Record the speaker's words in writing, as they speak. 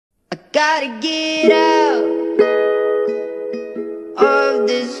I gotta get out of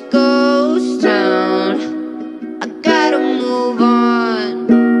this ghost town. I gotta move on.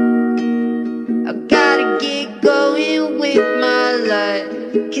 I gotta get going with my life,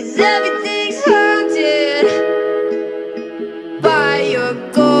 'cause everything's haunted by your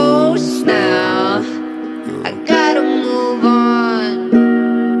ghost now. I gotta move on.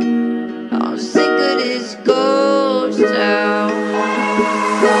 I'm sick of this ghost town.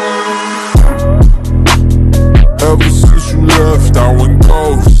 Ever since you left, I went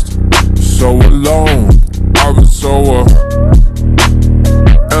ghost. So alone, I've been so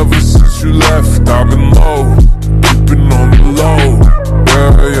ever since you left, I've been low, keeping on the low.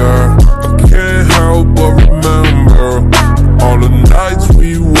 Yeah, yeah. I can't help but remember all the nights we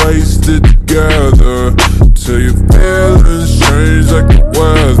wasted together, till you're feeling strange like the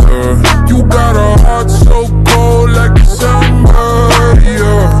weather. You got a heart so cold like December.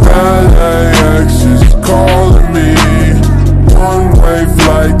 Yeah. LAX is calling me, one-way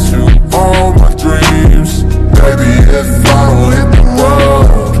flight to all my dreams. Baby, if I don't hit the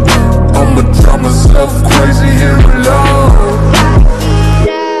road, I'ma drive myself crazy here alone.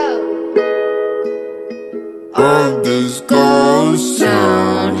 Of this ghost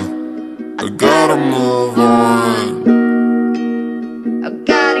town, I gotta move on. I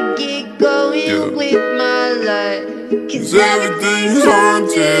gotta get going with my life, 'cause Everything's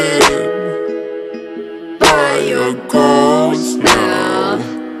haunted by your ghost now.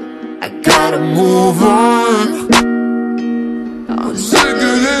 I gotta move on. I'm sick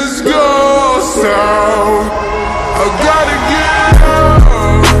of this ghost town. I gotta get out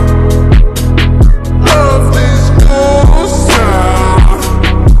of this ghost town.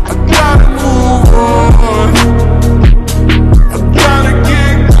 I gotta move on. I gotta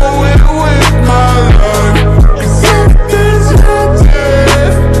get going with my life, 'cause everything's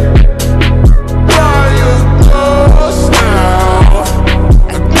haunted by your ghost now.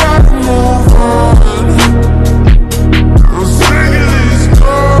 I gotta move on. I'm sick of this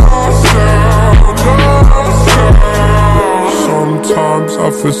ghost town, ghost town. Sometimes I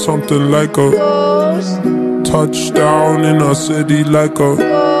feel something like a touchdown in a city, like a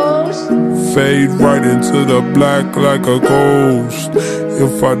fade right into the black like a ghost.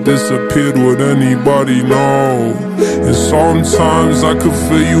 If I disappeared, would anybody know? And sometimes I could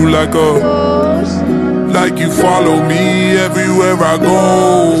feel you like you follow me everywhere I go.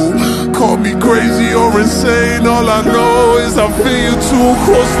 Call me crazy or insane, all I know is I feel you too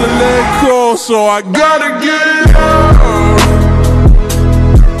close to let go. So I gotta get out